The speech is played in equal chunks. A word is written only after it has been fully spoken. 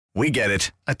We get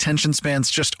it. Attention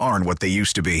spans just aren't what they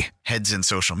used to be. Heads in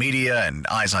social media and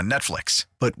eyes on Netflix.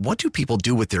 But what do people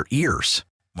do with their ears?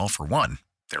 Well, for one,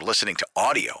 they're listening to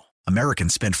audio.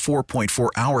 Americans spend 4.4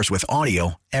 hours with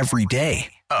audio every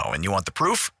day. Oh, and you want the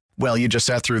proof? Well, you just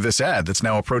sat through this ad that's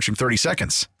now approaching 30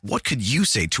 seconds. What could you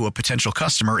say to a potential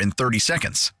customer in 30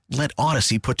 seconds? Let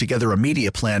Odyssey put together a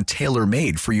media plan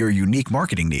tailor-made for your unique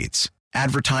marketing needs.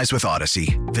 Advertise with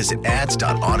Odyssey. Visit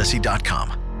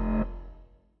ads.odyssey.com.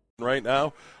 Right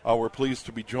now, we're pleased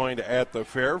to be joined at the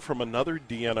fair from another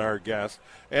DNR guest.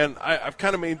 And I've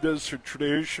kind of made this a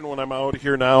tradition when I'm out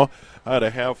here now to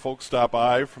have folks stop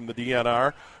by from the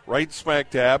DNR. Right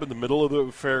smack dab in the middle of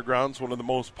the fairgrounds, one of the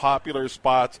most popular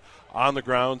spots on the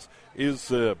grounds is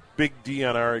the big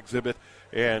DNR exhibit.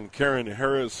 And Karen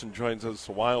Harrison joins us,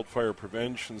 a wildfire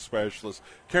prevention specialist.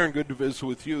 Karen, good to visit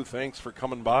with you. Thanks for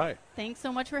coming by. Thanks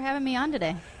so much for having me on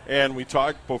today. And we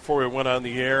talked before we went on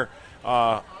the air.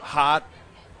 Hot,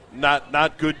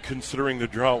 not good considering the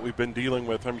drought we've been dealing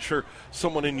with. I'm sure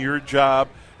someone in your job,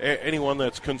 anyone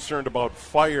that's concerned about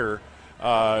fire,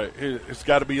 has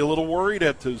got to be a little worried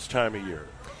at this time of year.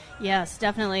 Yes,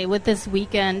 definitely. With this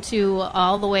weekend to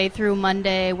all the way through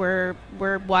Monday, we're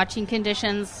watching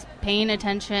conditions, paying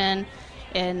attention,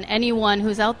 and anyone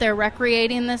who's out there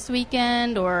recreating this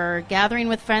weekend or gathering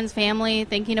with friends, family,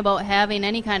 thinking about having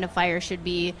any kind of fire should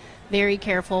be very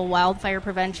careful. Wildfire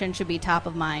prevention should be top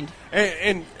of mind.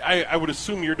 And I would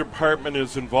assume your department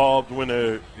is involved when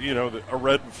a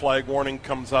red flag warning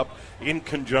comes up in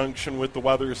conjunction with the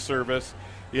Weather Service.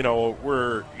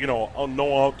 Where on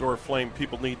no outdoor flame,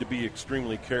 people need to be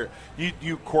extremely careful.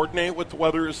 You coordinate with the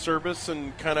Weather Service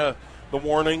and kind of the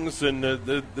warnings and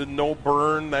the no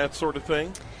burn, that sort of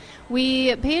thing?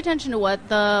 We pay attention to what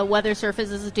the Weather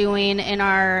Service is doing in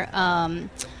our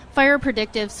fire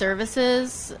predictive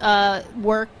services,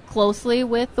 work closely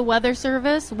with the Weather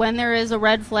Service. When there is a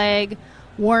red flag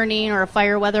warning or a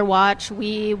fire weather watch,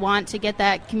 we want to get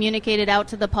that communicated out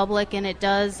to the public, and it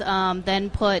does then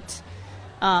put,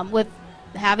 with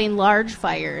having large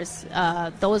fires,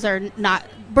 those are not,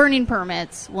 burning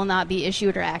permits will not be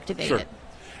issued or activated. Sure.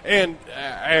 And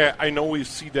I know we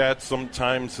see that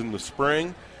sometimes in the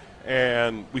spring,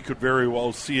 and we could very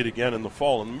well see it again in the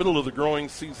fall. In the middle of the growing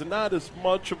season, not as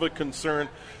much of a concern,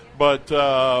 but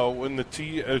when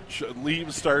the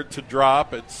leaves start to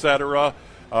drop, etc.,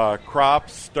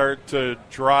 crops start to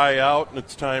dry out, and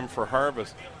it's time for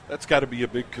harvest, that's got to be a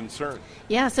big concern.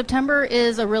 Yeah, September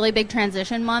is a really big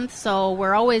transition month, so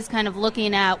we're always kind of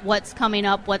looking at what's coming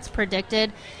up, what's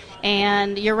predicted.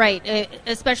 And you're right,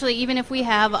 especially even if we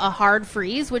have a hard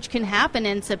freeze, which can happen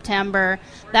in September,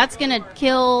 that's going to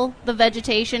kill the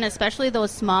vegetation, especially those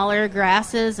smaller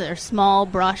grasses or small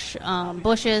brush,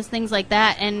 bushes, things like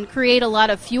that, and create a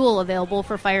lot of fuel available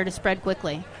for fire to spread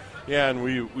quickly. Yeah, and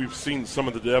we've seen some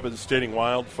of the devastating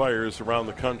wildfires around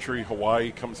the country.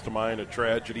 Hawaii comes to mind, a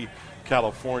tragedy.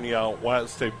 California out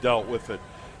west, they've dealt with it.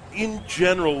 In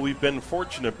general, we've been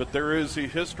fortunate, but there is a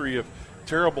history of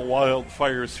terrible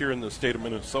wildfires here in the state of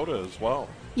Minnesota as well.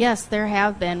 Yes, there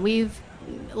have been. We've,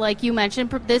 like you mentioned,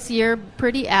 this year,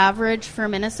 pretty average for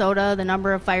Minnesota, the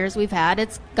number of fires we've had.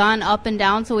 It's gone up and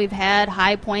down, so we've had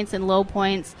high points and low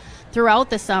points throughout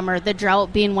the summer, the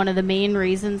drought being one of the main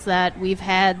reasons that we've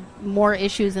had more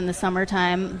issues in the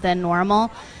summertime than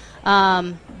normal.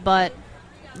 But,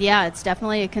 yeah, it's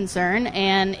definitely a concern.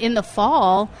 And in the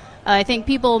fall, I think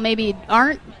people maybe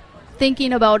aren't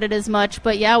thinking about it as much,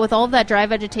 but yeah, with all of that dry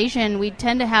vegetation, we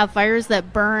tend to have fires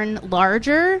that burn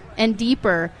larger and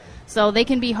deeper, so they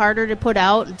can be harder to put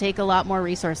out and take a lot more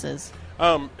resources.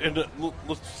 And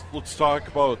let's talk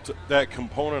about that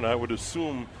component. I would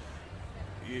assume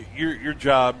your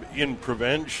job in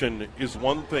prevention is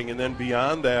one thing, and then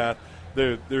beyond that,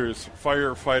 there's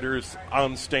firefighters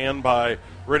on standby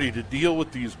ready to deal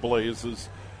with these blazes,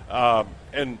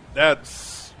 and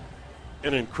that's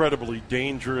an incredibly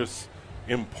dangerous,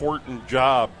 important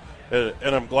job, and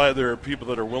I'm glad there are people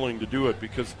that are willing to do it,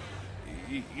 because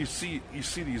you see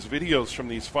these videos from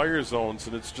these fire zones,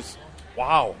 and it's just,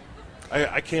 wow.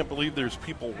 I can't believe there's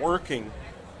people working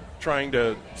trying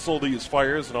to slow these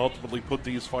fires and ultimately put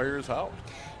these fires out.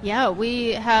 Yeah,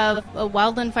 we have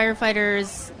wildland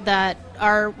firefighters that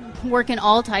are working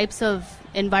all types of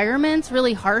environments,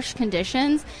 really harsh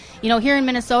conditions. Here in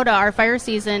Minnesota, our fire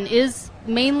season is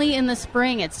mainly in the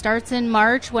spring. It starts in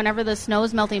March whenever the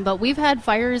snow's melting, but we've had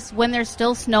fires when there's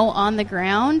still snow on the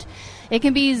ground. It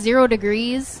can be 0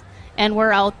 degrees, and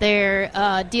we're out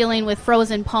there dealing with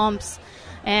frozen pumps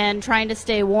and trying to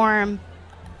stay warm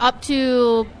up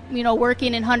to,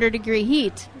 working in 100-degree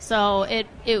heat. So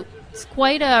it's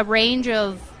quite a range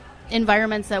of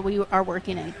environments that we are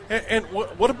working in. And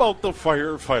what about the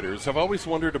firefighters? I've always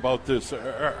wondered about this.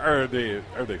 Are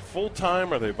they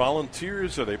full-time? Are they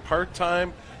volunteers? Are they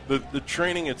part-time? The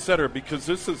training, et cetera, because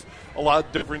this is a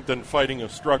lot different than fighting a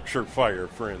structure fire,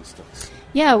 for instance.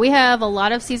 Yeah, we have a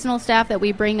lot of seasonal staff that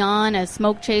we bring on as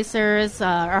smoke chasers.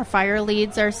 Our fire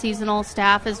leads are seasonal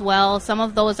staff as well. Some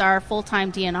of those are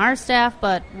full-time DNR staff,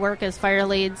 but work as fire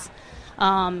leads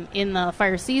in the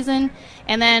fire season.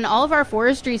 And then all of our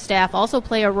forestry staff also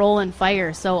play a role in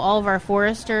fire. So all of our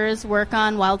foresters work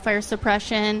on wildfire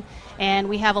suppression, and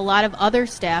we have a lot of other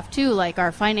staff too, like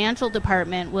our financial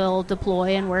department will deploy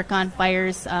and work on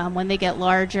fires when they get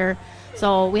larger.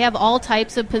 So we have all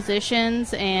types of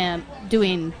positions and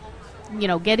doing,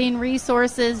 getting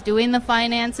resources, doing the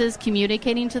finances,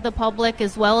 communicating to the public,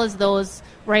 as well as those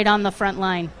right on the front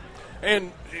line.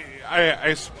 And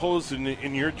I suppose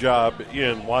in your job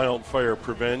in wildfire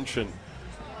prevention,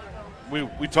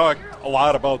 we talk a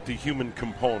lot about the human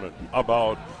component,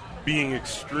 about being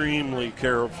extremely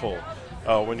careful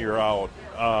when you're out,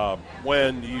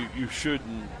 when you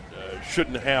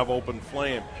shouldn't have open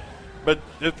flame. But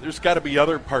there's got to be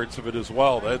other parts of it as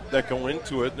well that go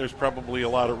into it, and there's probably a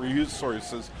lot of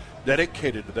resources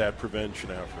dedicated to that prevention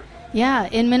effort. Yeah,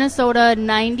 in Minnesota,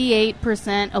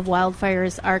 98% of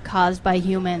wildfires are caused by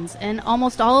humans, and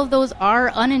almost all of those are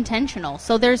unintentional.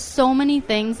 So there's so many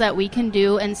things that we can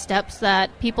do and steps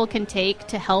that people can take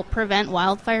to help prevent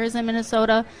wildfires in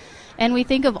Minnesota. And we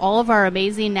think of all of our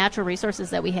amazing natural resources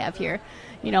that we have here.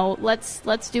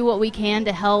 Let's do what we can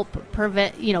to help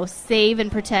prevent, save and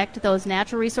protect those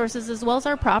natural resources as well as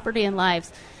our property and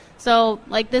lives. So,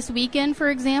 like this weekend, for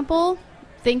example,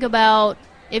 think about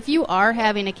if you are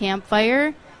having a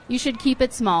campfire, you should keep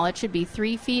it small. It should be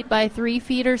 3 feet by 3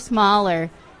 feet or smaller.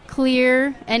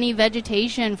 Clear any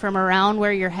vegetation from around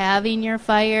where you're having your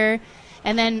fire.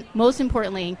 And then, most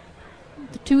importantly,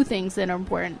 the 2 things that are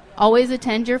important. Always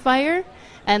attend your fire,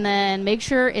 and then make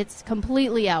sure it's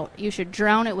completely out. You should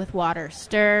drown it with water.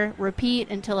 Stir, repeat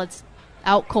until it's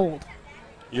out cold.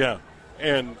 Yeah,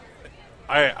 and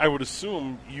I would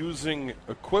assume using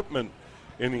equipment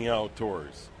in the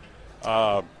outdoors.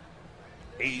 ATVs,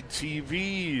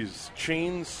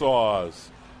 chainsaws,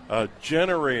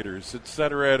 generators,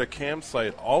 etc. at a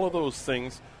campsite, all of those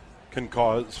things can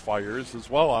cause fires as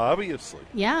well, obviously.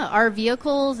 Yeah, our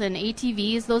vehicles and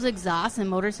ATVs, those exhausts and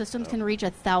motor systems can reach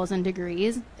 1,000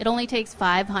 degrees. It only takes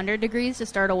 500 degrees to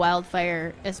start a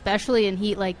wildfire, especially in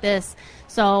heat like this.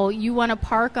 So you want to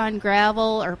park on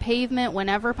gravel or pavement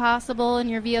whenever possible in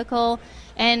your vehicle,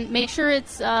 and make sure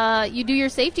it's you do your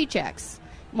safety checks.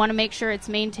 You want to make sure it's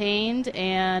maintained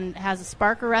and has a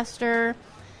spark arrestor.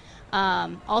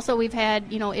 Also, we've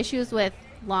had issues with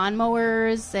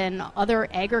lawnmowers and other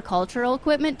agricultural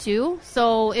equipment too.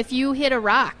 So if you hit a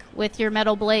rock with your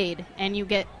metal blade and you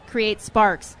create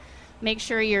sparks, make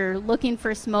sure you're looking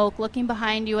for smoke, looking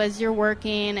behind you as you're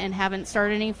working and haven't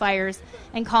started any fires,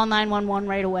 and call 911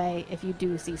 right away if you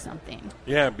do see something.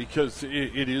 Yeah, because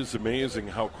it is amazing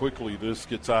how quickly this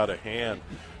gets out of hand.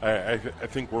 I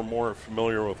think we're more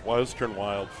familiar with western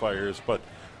wildfires, but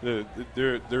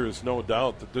there is no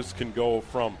doubt that this can go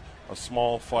from a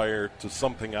small fire to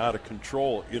something out of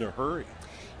control in a hurry.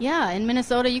 Yeah, in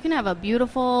Minnesota, you can have a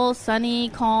beautiful, sunny,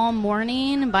 calm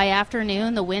morning. By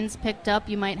afternoon, the wind's picked up.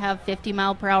 You might have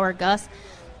 50-mile-per-hour gusts.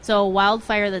 So a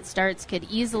wildfire that starts could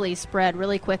easily spread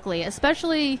really quickly,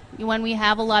 especially when we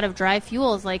have a lot of dry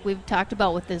fuels like we've talked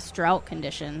about with this drought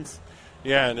conditions.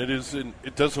 Yeah, and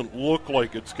it doesn't look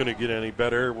like it's going to get any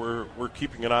better. We're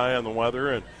keeping an eye on the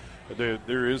weather, and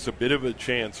there is a bit of a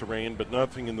chance of rain, but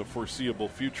nothing in the foreseeable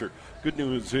future. Good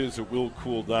news is it will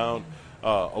cool down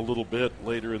a little bit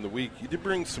later in the week. You did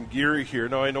bring some gear here.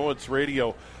 Now, I know it's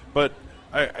radio, but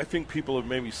I think people have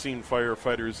maybe seen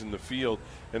firefighters in the field,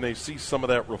 and they see some of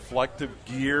that reflective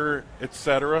gear,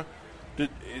 etc.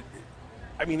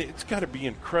 It's got to be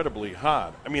incredibly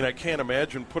hot. I can't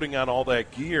imagine putting on all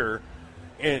that gear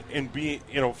and be,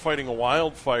 fighting a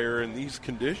wildfire in these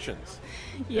conditions.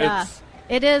 Yeah.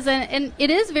 It is, and it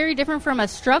is very different from a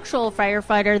structural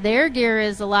firefighter. Their gear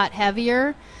is a lot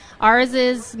heavier. Ours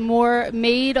is more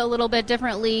made a little bit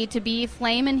differently to be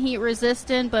flame and heat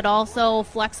resistant, but also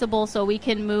flexible so we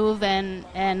can move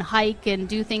and hike and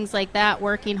do things like that,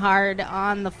 working hard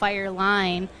on the fire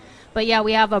line. But yeah,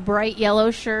 we have a bright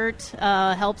yellow shirt,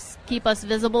 helps keep us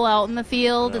visible out in the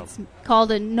field. Yeah. It's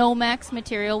called a Nomex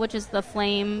material, which is the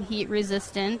flame heat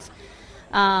resistant.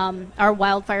 Our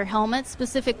wildfire helmets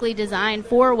specifically designed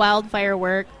for wildfire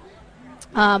work.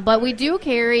 But we do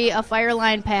carry a fire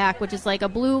line pack, which is like a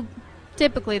blue,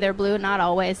 typically they're blue, not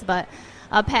always, but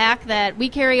a pack that we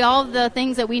carry all of the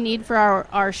things that we need for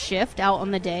our shift out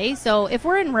on the day. So if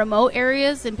we're in remote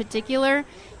areas in particular,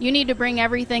 you need to bring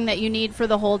everything that you need for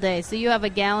the whole day. So you have a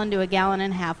gallon to a gallon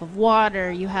and a half of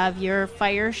water. You have your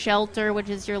fire shelter, which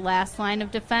is your last line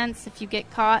of defense if you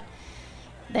get caught.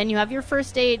 Then you have your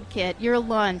first aid kit, your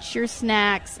lunch, your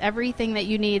snacks, everything that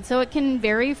you need. So it can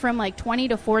vary from like 20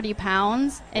 to 40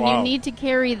 pounds, and Wow. you need to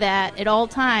carry that at all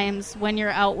times when you're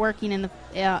out working in the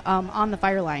on the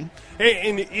fire line. Hey,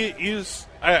 and it is,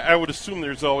 I would assume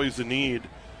there's always a need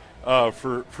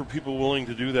for people willing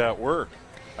to do that work.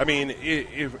 I mean,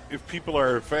 if people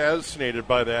are fascinated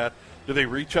by that, do they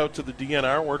reach out to the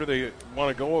DNR? Where do they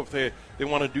want to go if they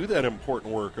want to do that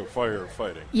important work of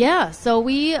firefighting? Yeah, so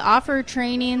we offer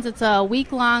trainings. It's a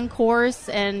week-long course,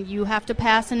 and you have to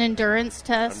pass an endurance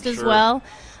test as well.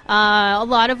 A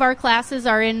lot of our classes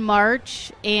are in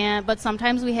March, but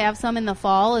sometimes we have some in the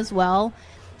fall as well.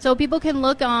 So people can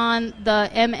look on the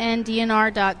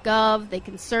mndnr.gov. They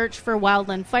can search for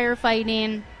wildland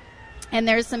firefighting, and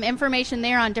there's some information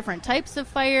there on different types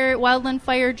of wildland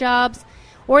fire jobs.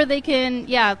 Or they can,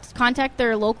 contact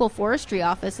their local forestry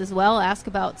office as well, ask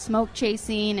about smoke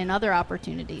chasing and other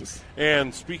opportunities.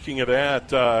 And speaking of that,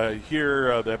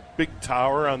 that big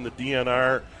tower on the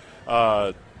DNR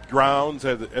grounds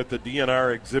at the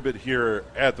DNR exhibit here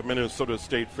at the Minnesota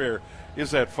State Fair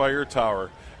is that fire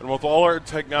tower. And with all our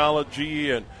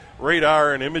technology and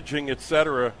radar and imaging, et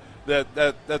cetera,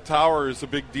 that tower is a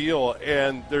big deal.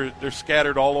 And they're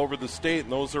scattered all over the state,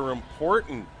 and those are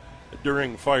important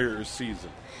during fire season.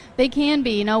 They can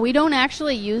be. We don't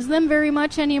actually use them very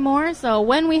much anymore. So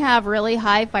when we have really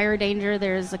high fire danger,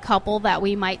 there's a couple that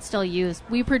we might still use.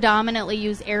 We predominantly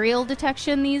use aerial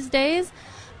detection these days,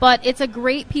 but it's a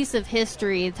great piece of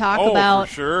history to talk about,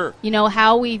 for sure.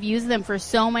 How we've used them for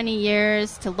so many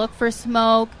years to look for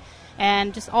smoke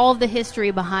and just all of the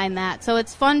history behind that. So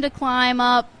it's fun to climb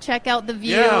up, check out the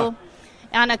view. Yeah.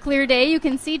 On a clear day, you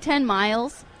can see 10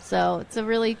 miles. So it's a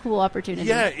really cool opportunity.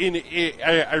 Yeah,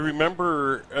 I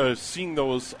remember seeing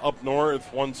those up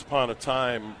north once upon a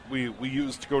time. We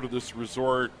used to go to this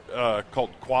resort called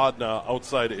Quadna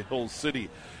outside of Hill City.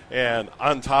 And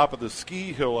on top of the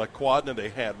ski hill at Quadna, they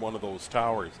had one of those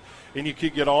towers. And you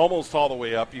could get almost all the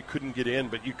way up. You couldn't get in,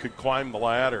 but you could climb the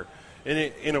ladder. And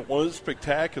it was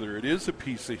spectacular. It is a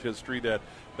piece of history that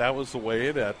was the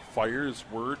way that fires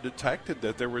were detected,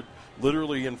 that there would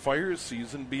literally in fire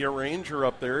season be a ranger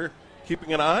up there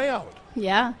keeping an eye out.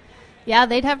 Yeah,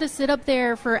 they'd have to sit up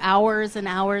there for hours and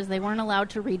hours. They weren't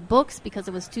allowed to read books because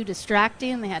it was too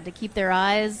distracting. They had to keep their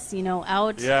eyes,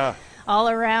 out all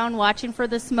around watching for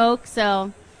the smoke.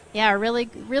 So, yeah, really,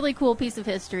 really cool piece of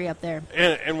history up there.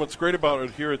 And what's great about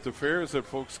it here at the fair is that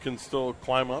folks can still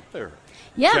climb up there.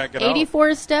 Yeah,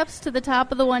 84 steps to the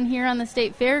top of the one here on the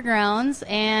State Fairgrounds,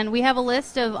 and we have a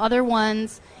list of other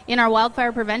ones in our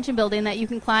wildfire prevention building that you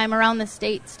can climb around the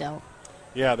state still.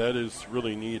 Yeah, that is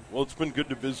really neat. Well, it's been good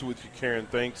to visit with you, Karen.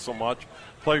 Thanks so much.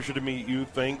 Pleasure to meet you.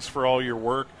 Thanks for all your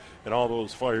work and all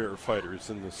those firefighters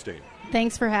in the state.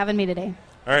 Thanks for having me today.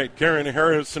 All right, Karen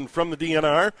Harrison from the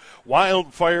DNR,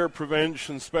 Wildfire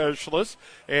Prevention Specialist,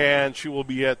 and she will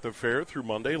be at the fair through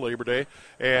Monday, Labor Day.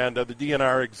 And the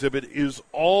DNR exhibit is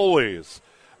always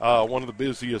one of the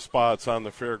busiest spots on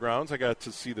the fairgrounds. I got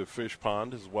to see the fish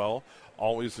pond as well.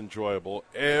 Always enjoyable.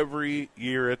 Every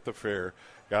year at the fair,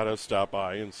 got to stop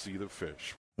by and see the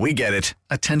fish. We get it.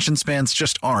 Attention spans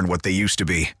just aren't what they used to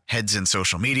be. Heads in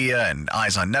social media and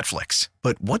eyes on Netflix.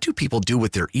 But what do people do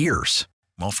with their ears?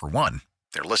 Well, for one,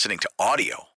 they're listening to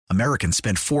audio. Americans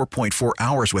spend 4.4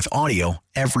 hours with audio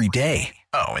every day.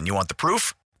 Oh, and you want the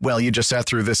proof? Well, you just sat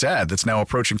through this ad that's now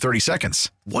approaching 30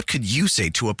 seconds. What could you say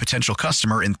to a potential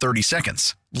customer in 30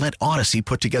 seconds? Let Odyssey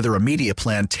put together a media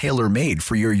plan tailor-made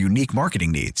for your unique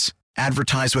marketing needs.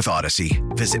 Advertise with Odyssey.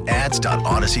 Visit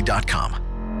ads.odyssey.com.